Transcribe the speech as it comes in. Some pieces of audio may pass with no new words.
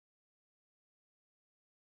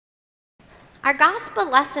Our gospel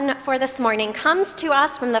lesson for this morning comes to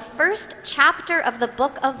us from the first chapter of the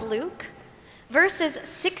book of Luke, verses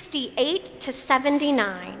 68 to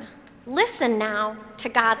 79. Listen now to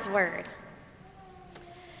God's word.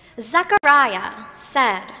 Zechariah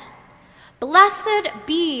said, "Blessed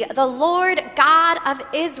be the Lord God of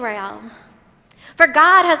Israel, for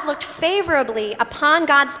God has looked favorably upon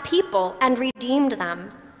God's people and redeemed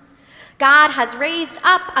them. God has raised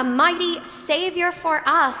up a mighty Savior for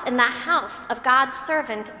us in the house of God's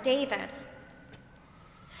servant David.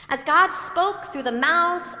 As God spoke through the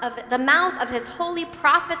mouth of his holy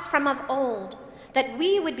prophets from of old, that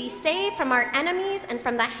we would be saved from our enemies and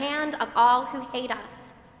from the hand of all who hate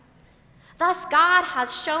us. Thus God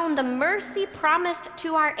has shown the mercy promised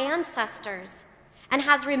to our ancestors and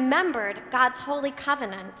has remembered God's holy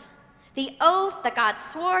covenant, the oath that God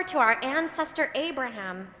swore to our ancestor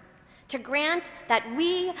Abraham, to grant that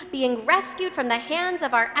we, being rescued from the hands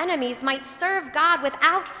of our enemies, might serve God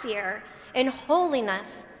without fear in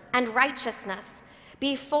holiness and righteousness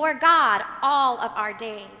before God all of our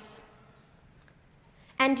days.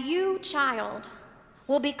 And you, child,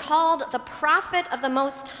 will be called the prophet of the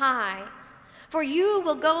Most High, for you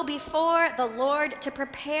will go before the Lord to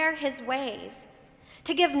prepare his ways,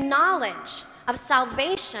 to give knowledge of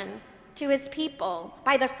salvation to his people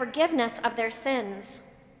by the forgiveness of their sins.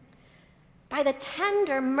 By the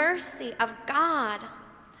tender mercy of God,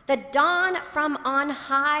 the dawn from on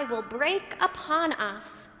high will break upon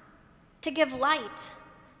us to give light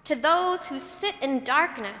to those who sit in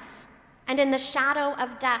darkness and in the shadow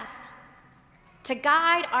of death, to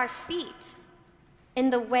guide our feet in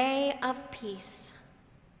the way of peace."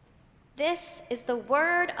 This is the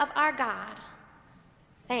word of our God.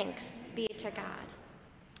 Thanks be to God.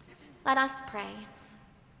 Let us pray.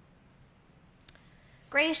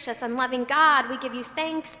 Gracious and loving God, we give you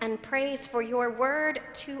thanks and praise for your word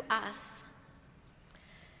to us.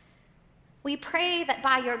 We pray that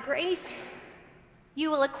by your grace,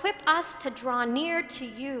 you will equip us to draw near to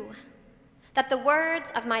you, that the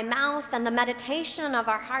words of my mouth and the meditation of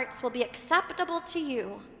our hearts will be acceptable to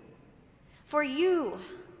you. For you,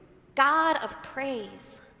 God of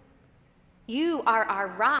praise, you are our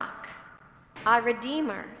rock, our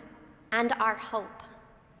Redeemer, and our hope.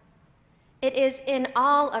 It is in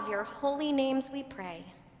all of your holy names we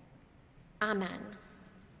pray. Amen.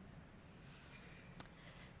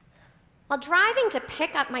 While driving to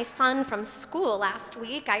pick up my son from school last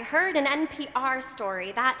week, I heard an NPR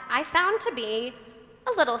story that I found to be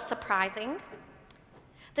a little surprising.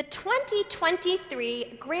 The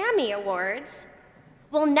 2023 Grammy Awards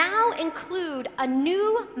will now include a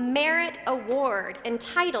new merit award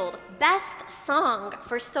entitled Best Song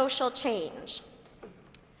for Social Change.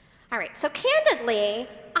 All right, so candidly,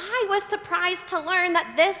 I was surprised to learn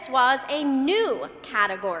that this was a new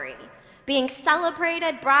category being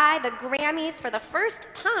celebrated by the Grammys for the first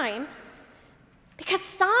time, because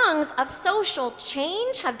songs of social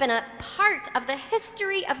change have been a part of the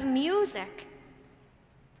history of music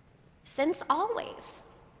since always.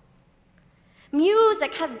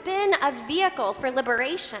 Music has been a vehicle for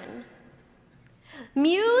liberation.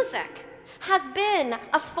 Music has been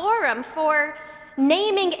a forum for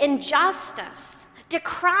naming injustice,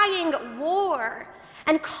 decrying war,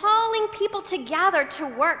 and calling people together to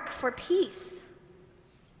work for peace.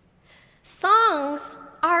 Songs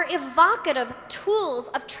are evocative tools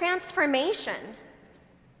of transformation.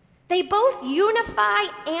 They both unify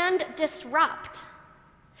and disrupt.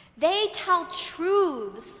 They tell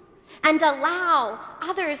truths and allow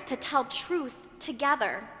others to tell truth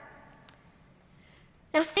together.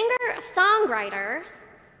 Now, singer-songwriter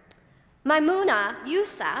Maimouna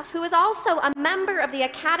Youssef, who is also a member of the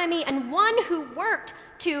Academy and one who worked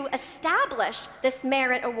to establish this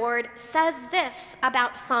merit award, says this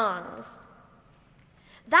about songs: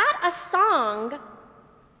 that a song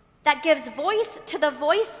that gives voice to the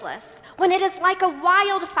voiceless, when it is like a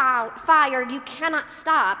wildfire you cannot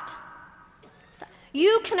stop.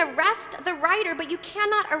 You can arrest the writer, but you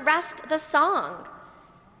cannot arrest the song.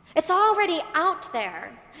 It's already out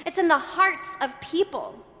there. It's in the hearts of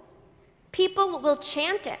people. People will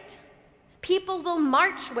chant it. People will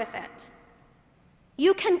march with it.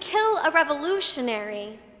 You can kill a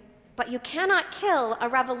revolutionary, but you cannot kill a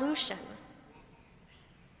revolution.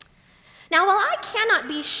 Now, while I cannot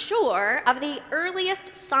be sure of the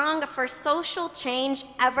earliest song for social change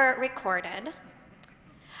ever recorded,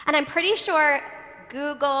 and I'm pretty sure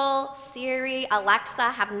Google, Siri,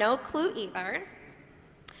 Alexa have no clue either,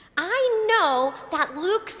 I know that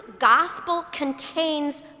Luke's gospel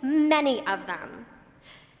contains many of them,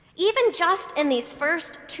 even just in these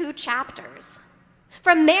first 2 chapters.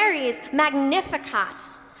 From Mary's Magnificat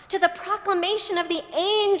to the proclamation of the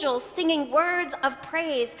angels singing words of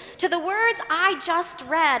praise, to the words I just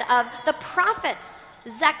read of the prophet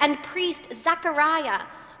and priest Zechariah,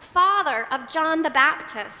 father of John the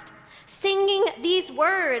Baptist, singing these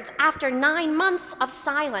words after 9 months of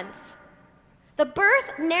silence. The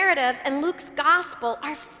birth narratives in Luke's gospel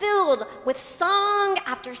are filled with song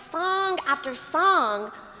after song after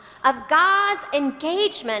song of God's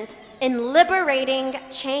engagement in liberating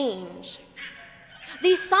change.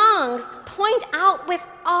 These songs point out with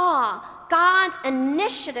awe God's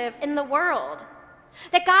initiative in the world,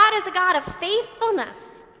 that God is a God of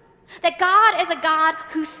faithfulness, that God is a God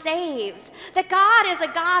who saves, that God is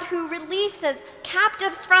a God who releases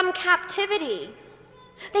captives from captivity.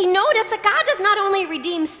 They notice that God does not only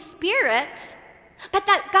redeem spirits, but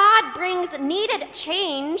that God brings needed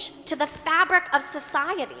change to the fabric of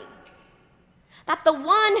society. That the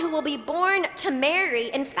one who will be born to Mary,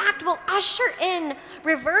 in fact, will usher in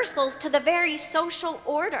reversals to the very social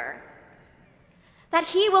order. That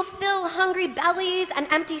he will fill hungry bellies and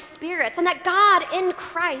empty spirits, and that God in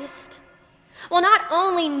Christ will not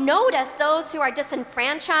only notice those who are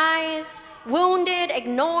disenfranchised, wounded,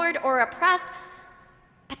 ignored, or oppressed,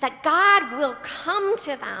 but that God will come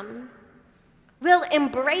to them, will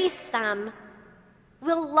embrace them,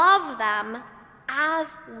 will love them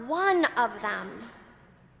as one of them.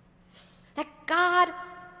 That God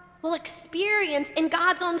will experience in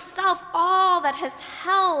God's own self all that has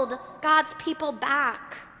held God's people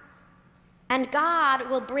back, and God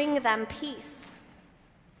will bring them peace.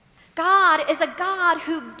 God is a God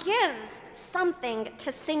who gives something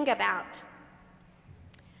to sing about.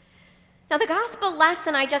 Now, the gospel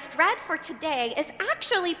lesson I just read for today is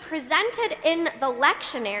actually presented in the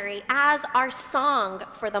lectionary as our song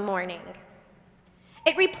for the morning.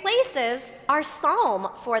 It replaces our psalm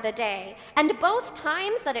for the day, and both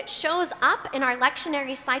times that it shows up in our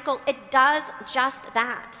lectionary cycle, it does just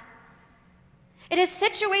that. It is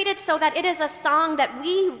situated so that it is a song that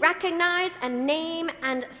we recognize and name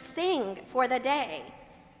and sing for the day.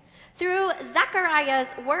 Through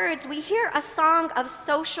Zechariah's words, we hear a song of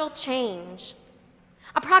social change,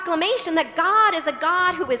 a proclamation that God is a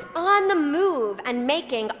God who is on the move and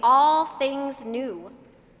making all things new.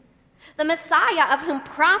 The Messiah of whom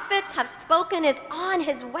prophets have spoken is on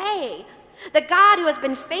his way. The God who has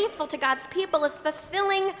been faithful to God's people is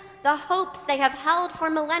fulfilling the hopes they have held for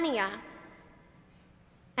millennia.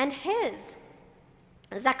 And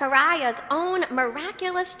Zechariah's own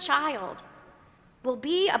miraculous child, will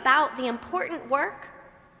be about the important work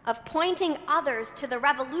of pointing others to the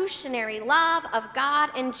revolutionary love of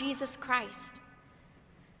God in Jesus Christ.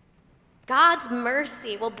 God's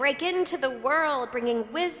mercy will break into the world, bringing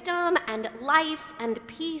wisdom and life and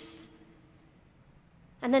peace.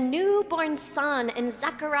 And the newborn son in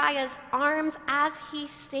Zechariah's arms as he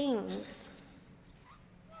sings.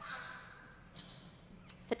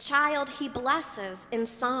 The child he blesses in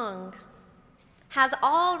song has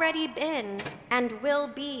already been and will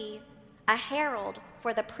be a herald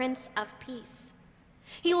for the Prince of Peace.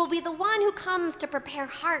 He will be the one who comes to prepare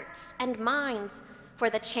hearts and minds for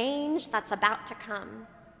the change that's about to come.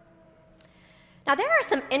 Now, there are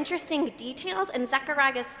some interesting details in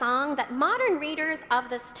Zechariah's song that modern readers of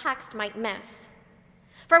this text might miss.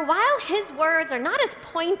 For while his words are not as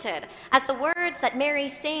pointed as the words that Mary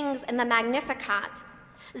sings in the Magnificat,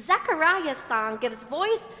 Zechariah's song gives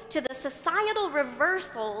voice to the societal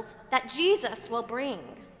reversals that Jesus will bring.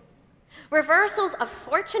 Reversals of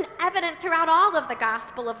fortune evident throughout all of the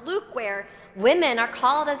Gospel of Luke, where women are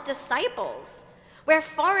called as disciples, where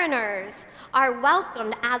foreigners are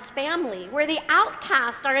welcomed as family, where the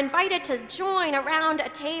outcasts are invited to join around a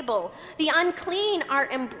table, the unclean are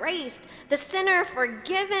embraced, the sinner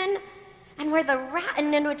forgiven,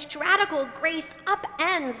 and in which radical grace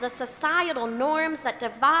upends the societal norms that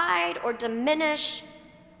divide or diminish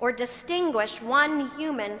or distinguish one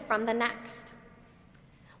human from the next.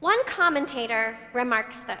 One commentator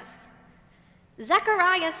remarks this: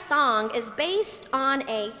 Zechariah's song is based on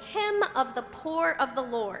a hymn of the poor of the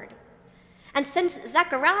Lord. And since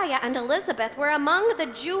Zechariah and Elizabeth were among the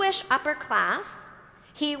Jewish upper class,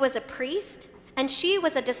 he was a priest and she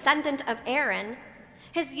was a descendant of Aaron,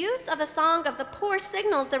 his use of a song of the poor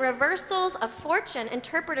signals the reversals of fortune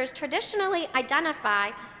interpreters traditionally identify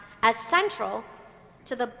as central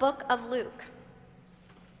to the book of Luke.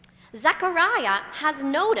 Zechariah has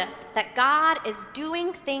noticed that God is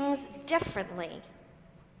doing things differently.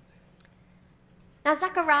 Now,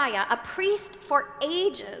 Zechariah, a priest for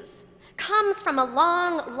ages, comes from a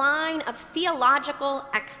long line of theological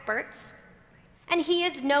experts, and he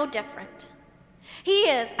is no different. He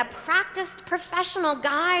is a practiced professional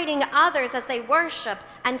guiding others as they worship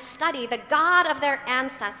and study the God of their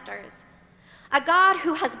ancestors, a God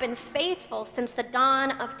who has been faithful since the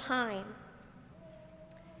dawn of time.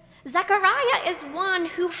 Zechariah is one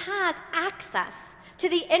who has access to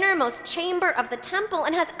the innermost chamber of the temple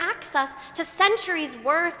and has access to centuries'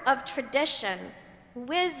 worth of tradition,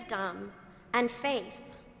 wisdom, and faith.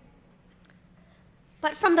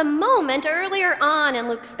 But from the moment earlier on in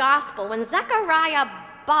Luke's gospel, when Zechariah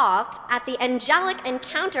balked at the angelic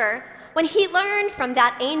encounter, when he learned from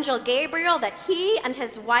that angel Gabriel that he and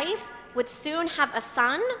his wife would soon have a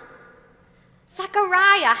son,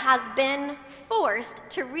 Zechariah has been forced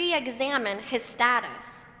to re-examine his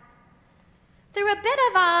status. Through a bit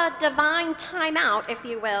of a divine timeout, if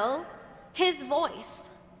you will, his voice,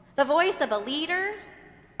 the voice of a leader,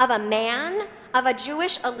 of a man, of a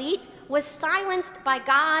Jewish elite, was silenced by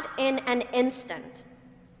God in an instant.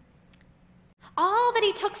 All that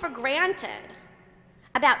he took for granted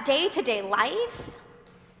about day-to-day life,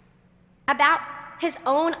 about his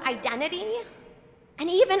own identity, and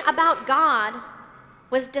even about God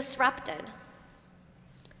was disrupted.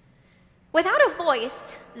 Without a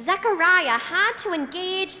voice, Zechariah had to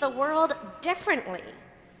engage the world differently.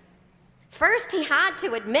 First, he had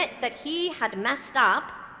to admit that he had messed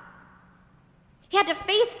up. He had to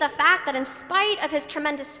face the fact that in spite of his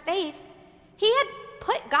tremendous faith, he had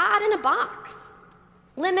put God in a box,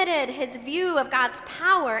 limited his view of God's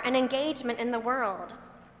power and engagement in the world.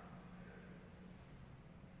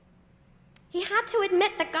 He had to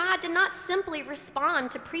admit that God did not simply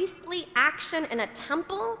respond to priestly action in a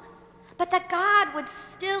temple, but that God would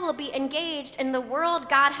still be engaged in the world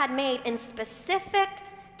God had made in specific,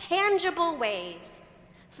 tangible ways,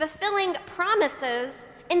 fulfilling promises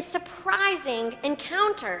in surprising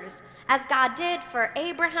encounters, as God did for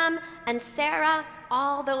Abraham and Sarah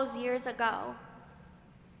all those years ago.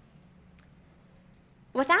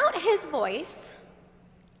 Without his voice,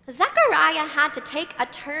 Zechariah had to take a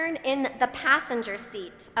turn in the passenger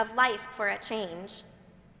seat of life for a change.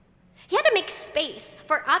 He had to make space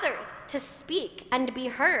for others to speak and be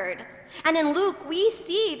heard. And in Luke, we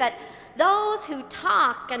see that those who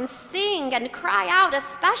talk and sing and cry out,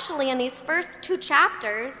 especially in these first 2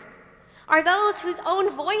 chapters, are those whose own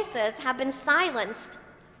voices have been silenced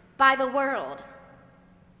by the world.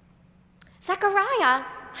 Zechariah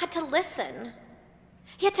had to listen.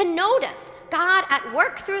 He had to notice God at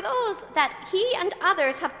work through those that he and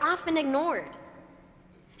others have often ignored.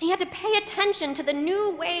 He had to pay attention to the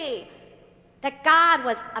new way that God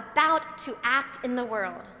was about to act in the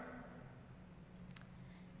world.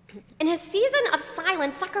 In his season of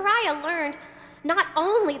silence, Zechariah learned not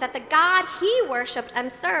only that the God he worshiped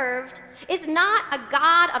and served is not a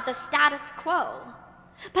God of the status quo,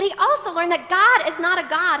 but he also learned that God is not a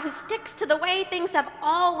God who sticks to the way things have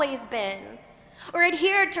always been or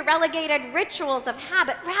adhered to relegated rituals of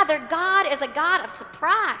habit. Rather, God is a God of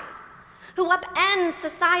surprise, who upends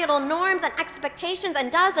societal norms and expectations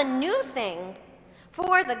and does a new thing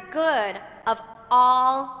for the good of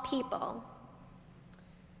all people.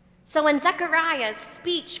 So when Zechariah's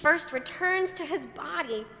speech first returns to his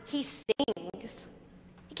body, he sings.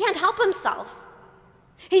 He can't help himself.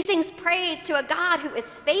 He sings praise to a God who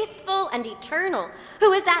is faithful and eternal,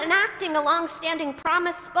 who is enacting a long-standing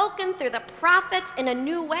promise spoken through the prophets in a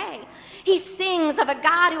new way. He sings of a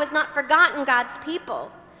God who has not forgotten God's people,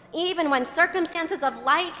 even when circumstances of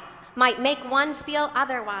life might make one feel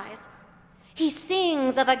otherwise. He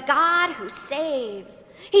sings of a God who saves.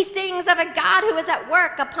 He sings of a God who is at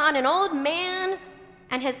work upon an old man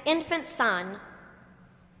and his infant son.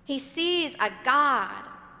 He sees a God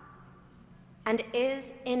and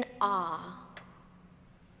is in awe.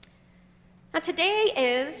 Now today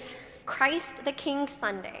is Christ the King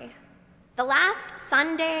Sunday, the last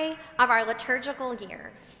Sunday of our liturgical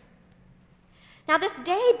year. Now this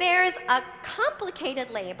day bears a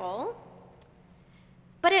complicated label,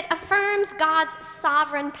 but it affirms God's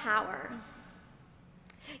sovereign power.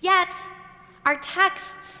 Yet, our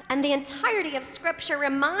texts and the entirety of Scripture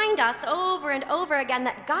remind us over and over again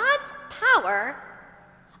that God's power,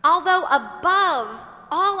 although above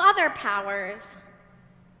all other powers,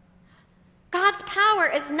 God's power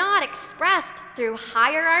is not expressed through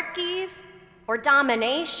hierarchies or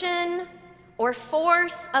domination or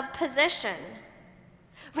force of position.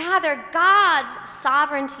 Rather, God's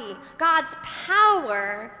sovereignty, God's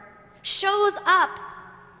power shows up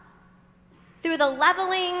through the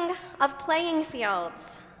leveling of playing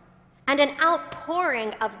fields and an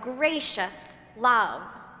outpouring of gracious love.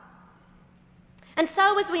 And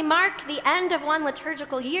so as we mark the end of one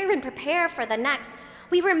liturgical year and prepare for the next,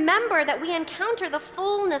 We remember that we encounter the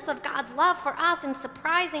fullness of God's love for us in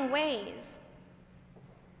surprising ways.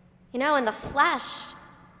 You know, in the flesh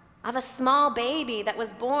of a small baby that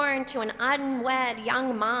was born to an unwed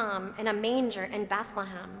young mom in a manger in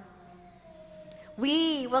Bethlehem.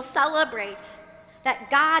 We will celebrate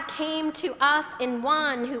that God came to us in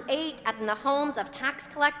one who ate in the homes of tax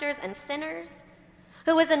collectors and sinners,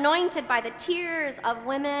 who was anointed by the tears of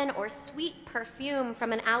women or sweet perfume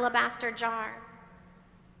from an alabaster jar.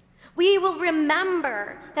 We will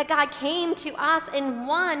remember that God came to us in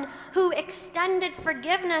one who extended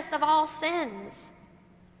forgiveness of all sins,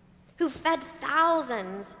 who fed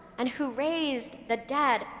thousands and who raised the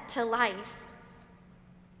dead to life.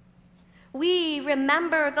 We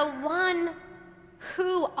remember the one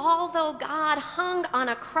who, although God hung on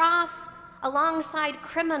a cross alongside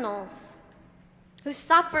criminals, who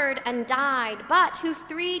suffered and died, but who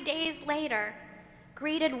 3 days later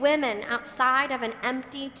greeted women outside of an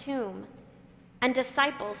empty tomb and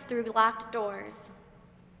disciples through locked doors.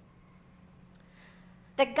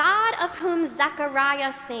 The God of whom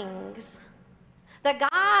Zechariah sings, the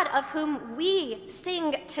God of whom we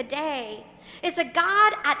sing today, is a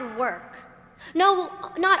God at work,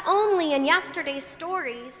 not only in yesterday's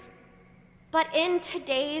stories, but in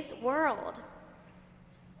today's world.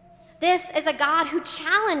 This is a God who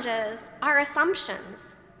challenges our assumptions,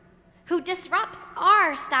 who disrupts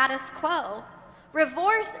our status quo,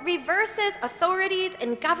 reverses authorities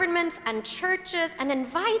in governments and churches, and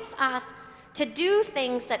invites us to do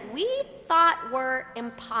things that we thought were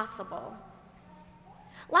impossible.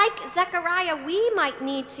 Like Zechariah, we might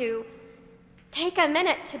need to take a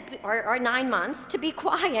minute or 9 months to be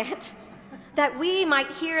quiet, that we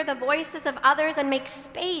might hear the voices of others and make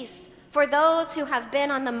space for those who have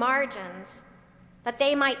been on the margins, that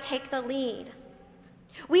they might take the lead.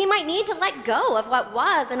 We might need to let go of what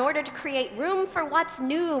was in order to create room for what's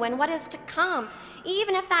new and what is to come,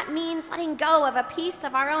 even if that means letting go of a piece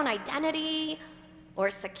of our own identity or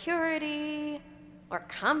security or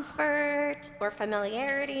comfort or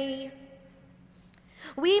familiarity.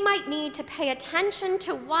 We might need to pay attention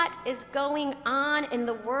to what is going on in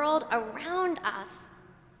the world around us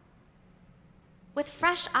with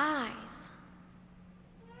fresh eyes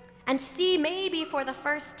and see, maybe for the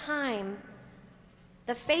first time,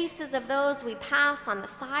 the faces of those we pass on the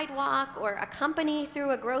sidewalk or accompany through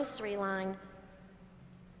a grocery line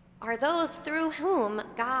are those through whom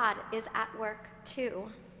God is at work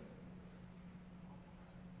too.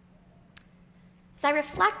 As I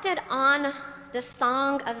reflected on the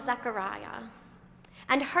song of Zechariah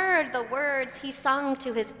and heard the words he sung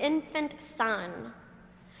to his infant son,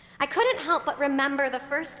 I couldn't help but remember the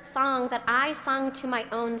first song that I sung to my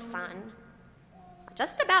own son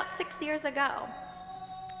just about 6 years ago.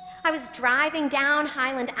 I was driving down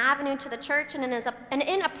Highland Avenue to the church, and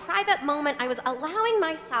in a private moment, I was allowing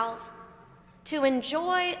myself to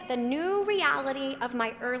enjoy the new reality of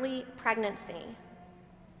my early pregnancy.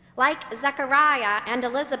 Like Zechariah and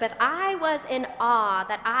Elizabeth, I was in awe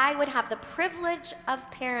that I would have the privilege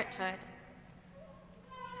of parenthood.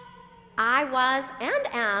 I was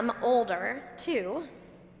and am older, too.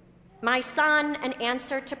 My son, an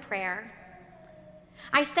answer to prayer.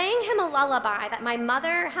 I sang him a lullaby that my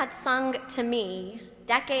mother had sung to me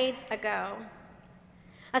decades ago,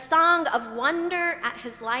 a song of wonder at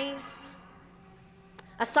his life,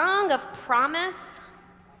 a song of promise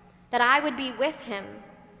that I would be with him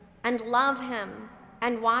and love him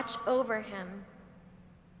and watch over him.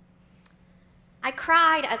 I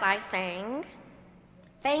cried as I sang,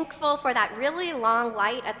 thankful for that really long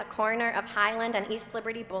light at the corner of Highland and East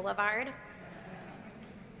Liberty Boulevard.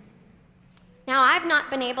 Now, I've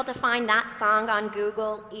not been able to find that song on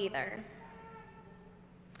Google either.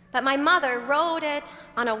 But my mother wrote it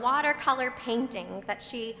on a watercolor painting that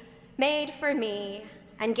she made for me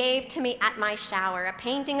and gave to me at my shower, a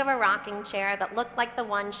painting of a rocking chair that looked like the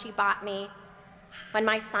one she bought me when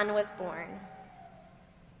my son was born.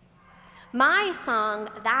 My song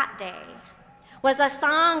that day was a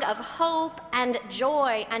song of hope and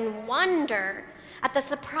joy and wonder at the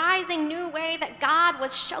surprising new way that God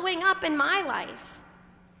was showing up in my life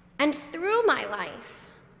and through my life.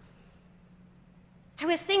 I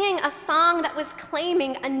was singing a song that was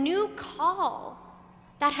claiming a new call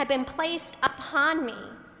that had been placed upon me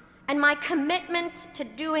and my commitment to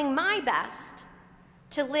doing my best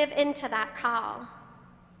to live into that call.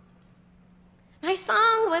 My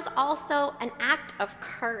song was also an act of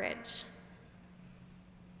courage.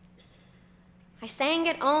 I sang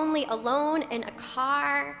it only alone in a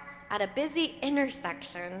car at a busy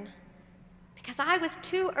intersection because I was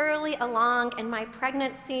too early along in my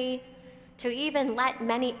pregnancy to even let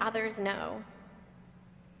many others know.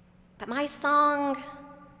 but my song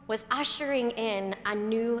was ushering in a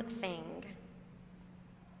new thing.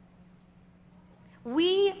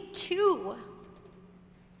 We too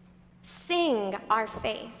sing our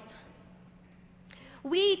faith.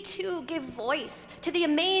 We too give voice to the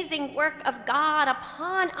amazing work of God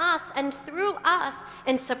upon us and through us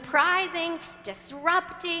in surprising,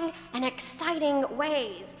 disrupting, and exciting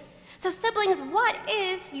ways. So siblings, what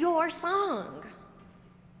is your song?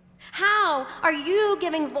 How are you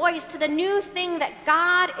giving voice to the new thing that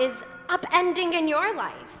God is upending in your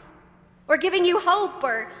life? Or giving you hope,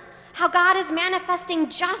 or how God is manifesting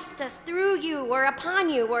justice through you or upon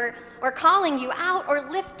you, or calling you out or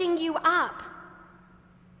lifting you up?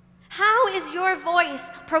 How is your voice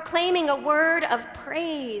proclaiming a word of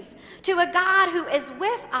praise to a God who is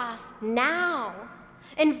with us now,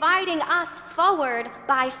 inviting us forward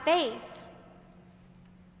by faith?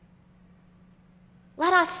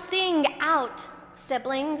 Let us sing out,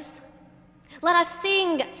 siblings. Let us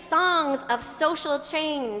sing songs of social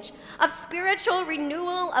change, of spiritual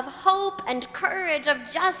renewal, of hope and courage,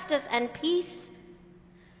 of justice and peace,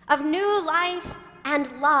 of new life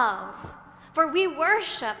and love. For we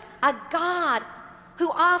worship a God who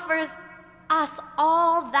offers us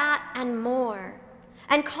all that and more,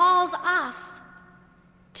 and calls us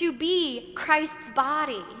to be Christ's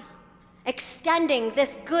body, extending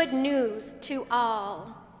this good news to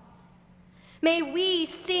all. May we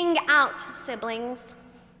sing out, siblings.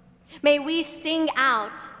 May we sing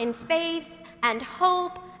out in faith and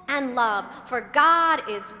hope and love, for God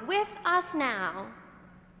is with us now.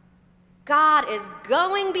 God is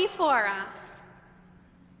going before us.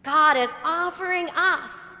 God is offering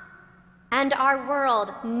us and our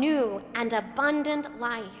world new and abundant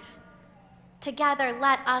life. Together,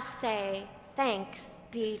 let us say, thanks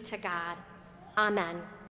be to God. Amen.